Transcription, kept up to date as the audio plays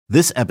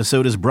This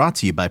episode is brought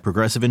to you by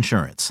Progressive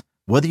Insurance.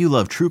 Whether you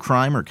love true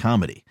crime or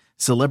comedy,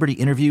 celebrity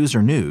interviews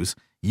or news,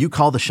 you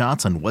call the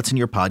shots on what's in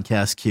your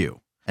podcast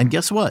queue. And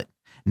guess what?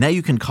 Now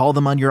you can call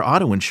them on your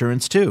auto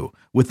insurance too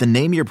with the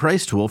Name Your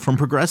Price tool from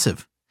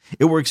Progressive.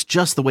 It works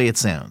just the way it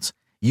sounds.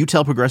 You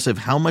tell Progressive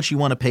how much you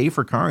want to pay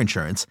for car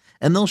insurance,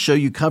 and they'll show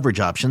you coverage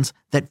options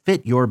that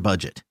fit your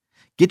budget.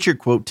 Get your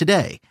quote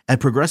today at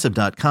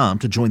Progressive.com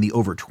to join the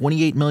over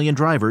 28 million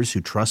drivers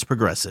who trust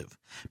Progressive.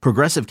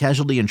 Progressive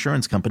Casualty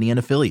Insurance Company and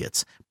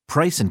Affiliates.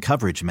 Price and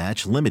coverage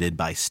match limited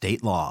by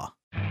state law.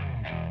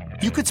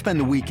 You could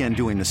spend the weekend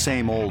doing the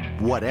same old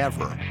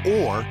whatever,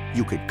 or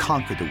you could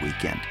conquer the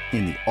weekend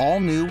in the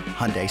all-new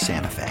Hyundai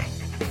Santa Fe.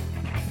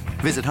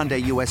 Visit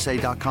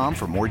HyundaiUSA.com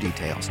for more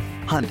details.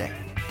 Hyundai,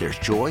 there's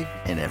joy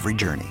in every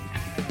journey.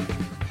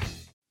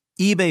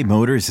 eBay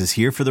Motors is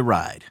here for the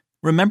ride.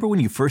 Remember when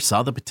you first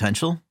saw the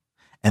potential?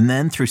 And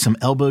then through some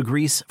elbow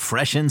grease,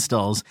 fresh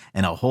installs,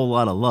 and a whole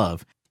lot of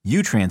love,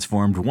 you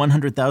transformed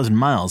 100,000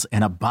 miles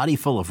and a body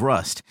full of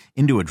rust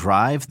into a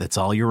drive that's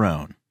all your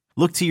own.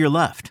 Look to your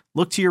left.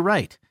 Look to your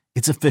right.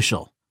 It's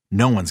official.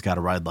 No one's got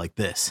a ride like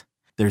this.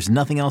 There's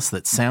nothing else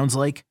that sounds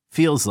like,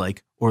 feels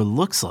like, or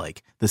looks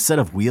like the set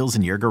of wheels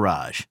in your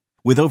garage.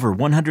 With over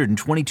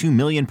 122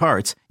 million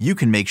parts, you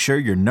can make sure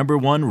your number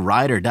one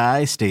ride or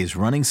die stays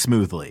running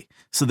smoothly.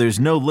 So there's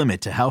no limit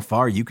to how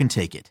far you can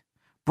take it.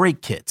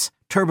 Brake kits,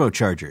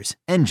 turbochargers,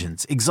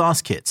 engines,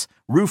 exhaust kits,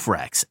 roof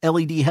racks,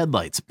 LED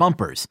headlights,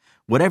 bumpers,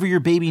 whatever your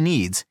baby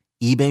needs,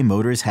 eBay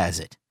Motors has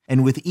it.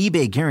 And with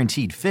eBay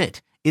Guaranteed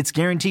Fit, it's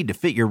guaranteed to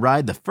fit your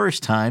ride the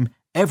first time,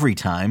 every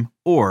time,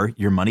 or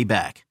your money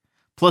back.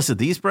 Plus at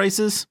these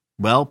prices,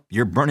 well,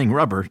 you're burning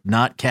rubber,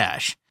 not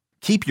cash.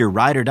 Keep your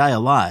ride or die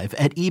alive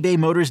at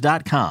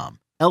ebaymotors.com.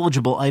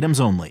 Eligible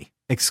items only.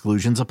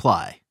 Exclusions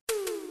apply.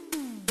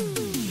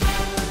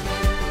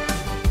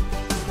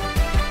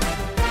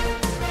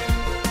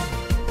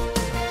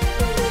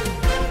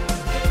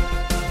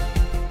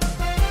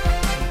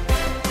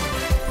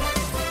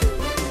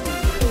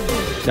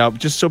 Now,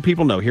 just so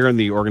people know, here on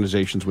the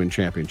Organizations Win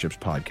Championships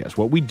podcast,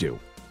 what we do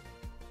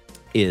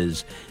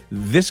is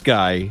this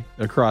guy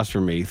across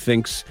from me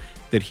thinks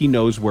that he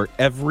knows where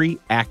every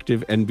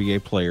active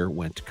NBA player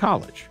went to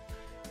college,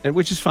 and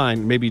which is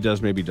fine. Maybe he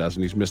does, maybe he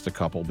doesn't. He's missed a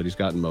couple, but he's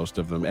gotten most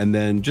of them. And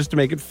then just to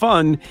make it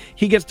fun,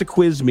 he gets to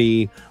quiz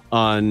me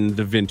on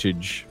the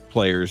vintage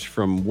players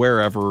from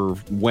wherever,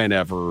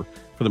 whenever,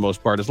 for the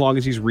most part, as long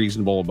as he's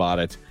reasonable about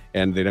it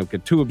and they don't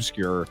get too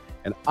obscure.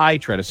 And I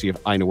try to see if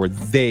I know where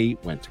they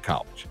went to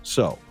college.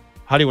 So,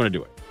 how do you want to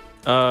do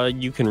it?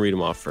 You can read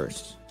them off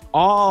first.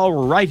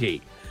 All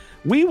righty.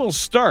 We will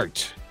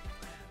start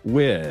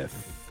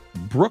with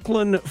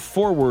Brooklyn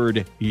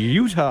forward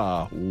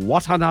Yuta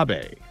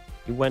Watanabe.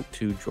 He went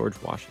to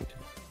George Washington.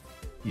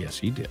 Yes,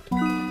 he did.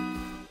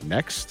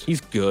 Next.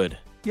 He's good.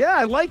 Yeah,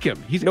 I like him.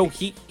 He's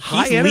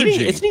high energy.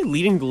 Leading, isn't he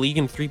leading the league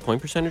in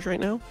 3-point percentage right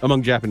now?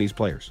 Among Japanese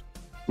players.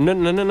 No.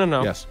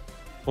 Yes.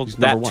 Well, he's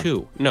that number one.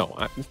 too.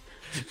 No.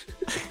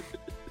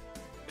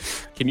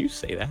 Can you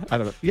say that? I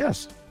don't know.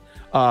 Yes.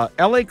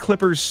 LA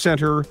Clippers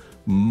center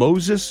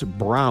Moses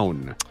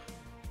Brown.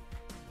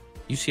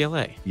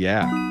 UCLA.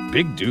 Yeah.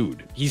 Big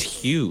dude. He's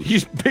huge.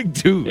 He's big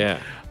dude. Yeah.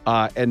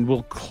 And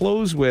we'll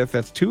close with,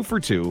 that's 2 for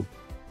 2,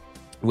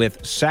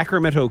 with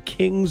Sacramento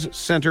Kings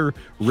center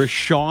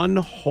Richaun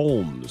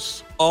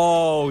Holmes.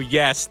 Oh,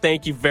 yes.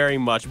 Thank you very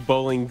much.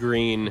 Bowling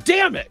Green.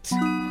 Damn it.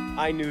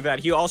 I knew that.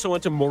 He also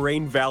went to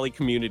Moraine Valley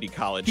Community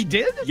College. He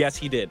did? Yes,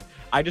 he did.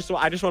 I just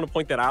want to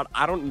point that out.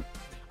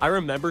 I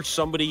remember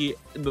somebody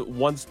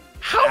once.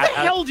 How the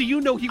hell do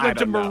you know he went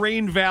to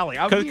Moraine Valley?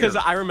 Because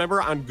I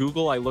remember on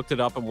Google, I looked it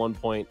up at one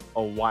point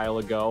a while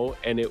ago,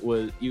 and it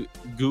was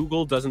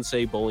Google doesn't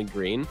say Bowling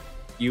Green.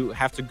 You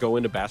have to go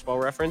into Basketball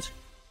Reference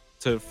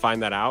to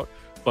find that out.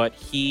 But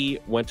he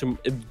went to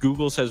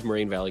Google says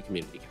Moraine Valley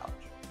Community College.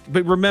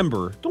 But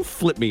remember, don't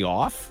flip me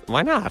off.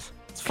 Why not?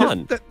 It's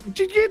fun.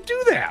 You can't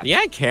do that. Yeah,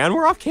 I can.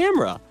 We're off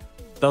camera.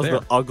 That was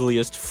the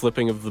ugliest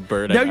flipping of the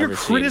bird I've ever seen. Now you're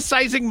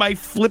criticizing my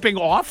flipping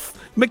off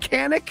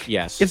mechanic?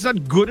 Yes. It's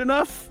not good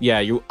enough? Yeah,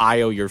 you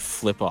IO your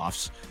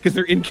flip-offs. Because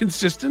they're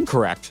inconsistent?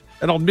 Correct.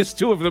 And I'll miss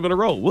 2 of them in a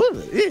row.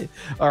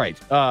 All right,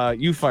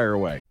 you fire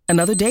away.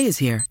 Another day is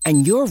here,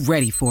 and you're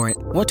ready for it.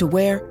 What to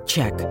wear?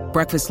 Check.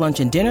 Breakfast,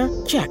 lunch, and dinner?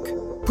 Check.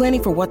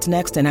 Planning for what's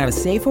next and how to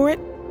save for it?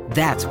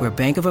 That's where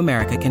Bank of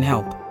America can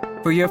help.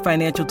 For your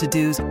financial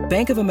to-dos,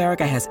 Bank of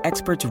America has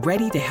experts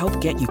ready to help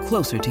get you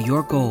closer to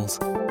your goals.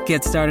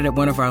 Get started at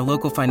one of our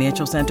local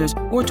financial centers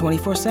or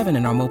 24/7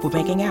 in our mobile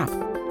banking app.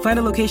 Find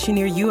a location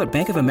near you at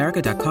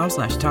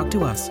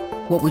bankofamerica.com/talktous.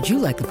 What would you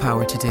like the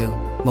power to do?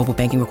 Mobile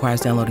banking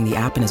requires downloading the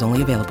app and is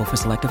only available for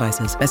select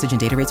devices. Message and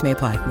data rates may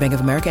apply. Bank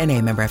of America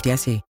NA, member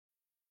FDIC.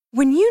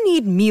 When you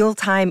need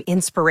mealtime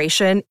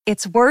inspiration,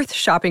 it's worth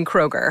shopping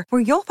Kroger,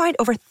 where you'll find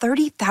over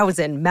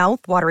 30,000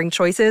 mouth-watering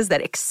choices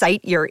that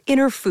excite your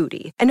inner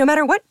foodie. And no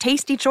matter what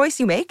tasty choice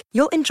you make,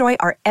 you'll enjoy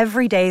our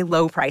everyday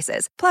low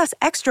prices, plus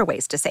extra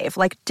ways to save,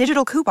 like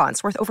digital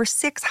coupons worth over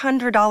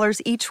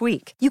 $600 each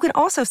week. You can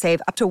also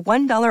save up to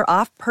 $1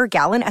 off per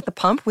gallon at the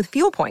pump with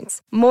fuel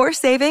points. More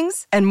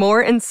savings and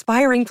more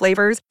inspiring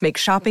flavors make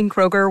shopping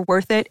Kroger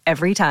worth it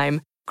every time.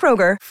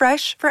 Kroger,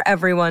 fresh for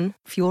everyone.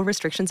 Fuel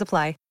restrictions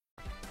apply.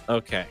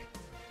 Okay.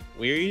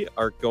 We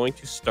are going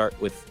to start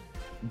with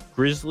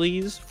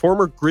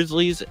former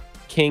Grizzlies,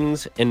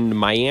 Kings, and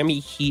Miami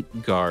Heat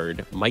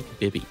guard Mike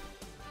Bibby.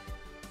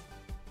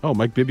 Oh,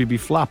 Mike Bibby be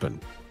flopping.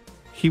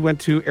 He went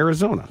to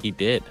Arizona. He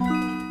did.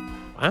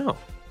 Wow.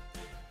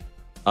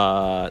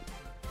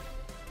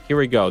 Here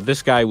we go.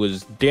 This guy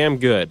was damn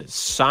good.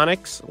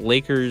 Sonics,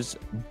 Lakers,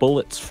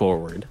 Bullets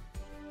forward,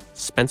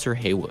 Spencer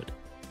Haywood.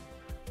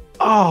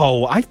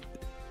 Oh,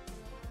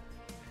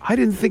 I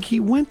didn't think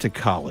he went to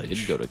college. He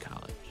did go to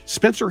college.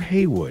 Spencer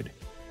Haywood.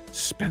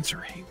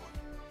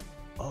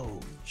 Oh,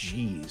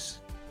 jeez.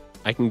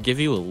 I can give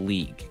you a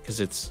league because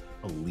it's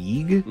a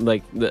league,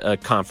 like a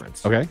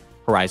conference. Okay.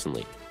 Horizon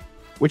League.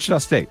 Wichita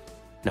State.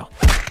 No.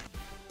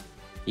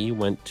 He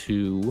went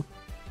to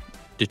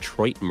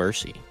Detroit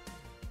Mercy.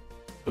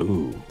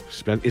 Ooh,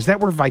 is that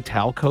where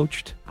Vital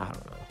coached? I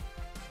don't know.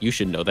 You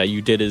should know that.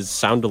 You did his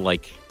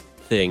sound-alike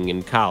thing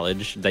in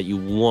college that you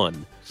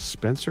won.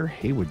 Spencer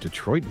Haywood,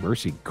 Detroit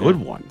Mercy. Good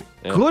one.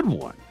 Yeah. Good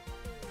one.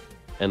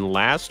 And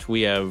last,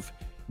 we have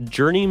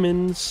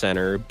journeyman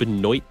center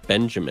Benoit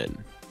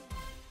Benjamin.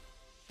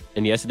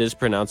 And yes, it is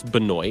pronounced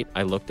Benoit.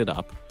 I looked it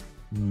up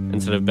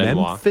instead of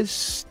Benoit. Memphis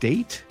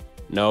State?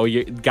 No,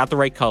 you got the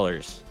right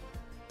colors.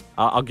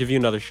 I'll give you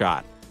another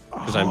shot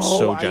because I'm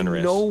so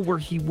generous. I know where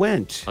he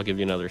went. I'll give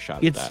you another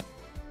shot at that.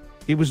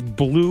 It was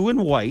blue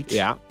and white.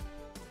 Yeah.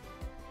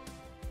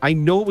 I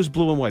know it was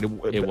blue and white.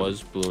 It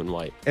was blue and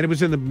white. And it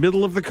was in the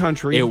middle of the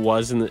country. It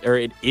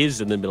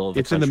is in the middle of the country.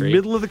 It's in the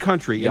middle of the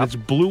country, and it's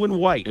blue and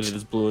white. It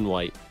is blue and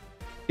white.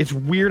 It's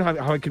weird how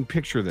I can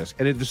picture this.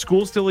 And the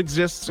school still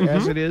exists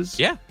as it is?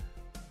 Yeah.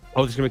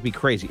 Oh, this is going to make me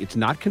crazy. It's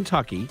not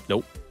Kentucky.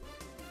 Nope.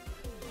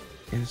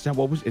 And it's not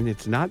and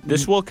it's not.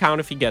 This will count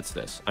if he gets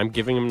this. I'm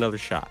giving him another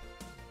shot.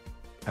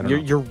 I don't know.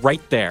 You're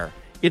right there.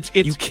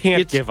 You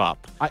can't give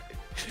up.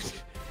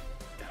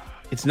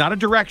 It's not a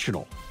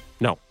directional.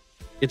 No.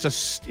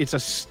 It's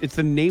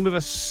the name of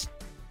a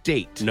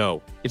state.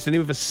 No. It's the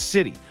name of a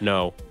city.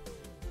 No.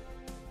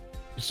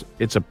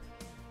 It's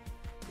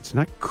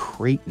not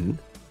Creighton.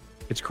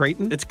 It's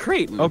Creighton? It's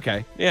Creighton.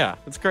 Okay. Yeah,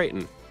 it's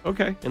Creighton.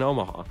 Okay. In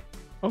Omaha.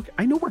 Okay.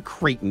 I know where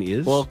Creighton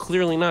is. Well,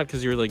 clearly not,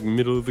 because you're like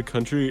middle of the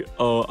country.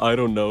 Oh, I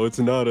don't know. It's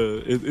not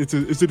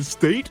is it a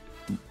state?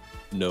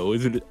 No.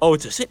 Is it? Oh,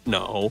 it's a city.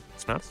 No,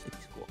 it's not a city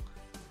school.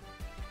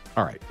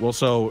 All right. Well,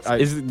 so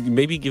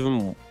maybe give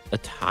him a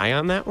tie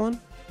on that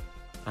one?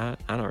 I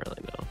don't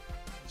really know.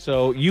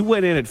 So you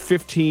went in at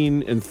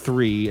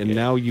 15-3, and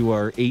now you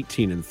are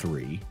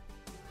 18-3.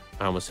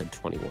 I almost said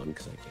 21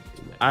 because I can't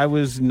do that. I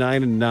was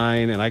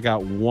 9-9, and I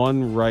got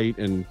 1 right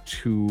and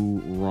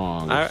 2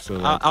 wrong.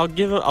 I'll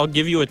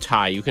give you a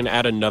tie. You can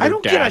add another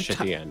dash at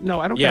the end.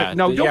 No, I don't. Yeah,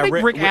 no, don't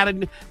make Rick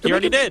add. He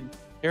already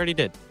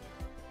did.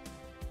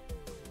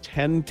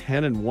 10,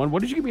 10, and 1.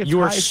 What did you give me a tie for?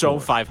 You are so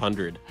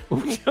 500.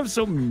 I'm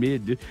so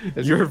mid.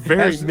 You're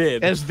very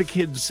mid. As the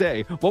kids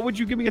say. What would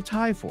you give me a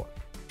tie for?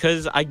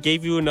 Because I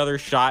gave you another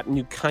shot and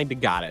you kind of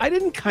got it. I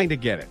didn't kind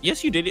of get it.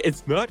 Yes, you did.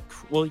 It's not.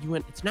 Well, you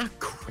went. It's not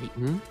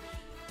Creighton.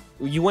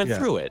 You went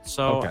through it,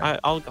 so okay.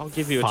 I'll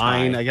give you a tie.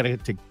 Fine. I gotta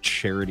take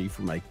charity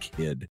for my kid.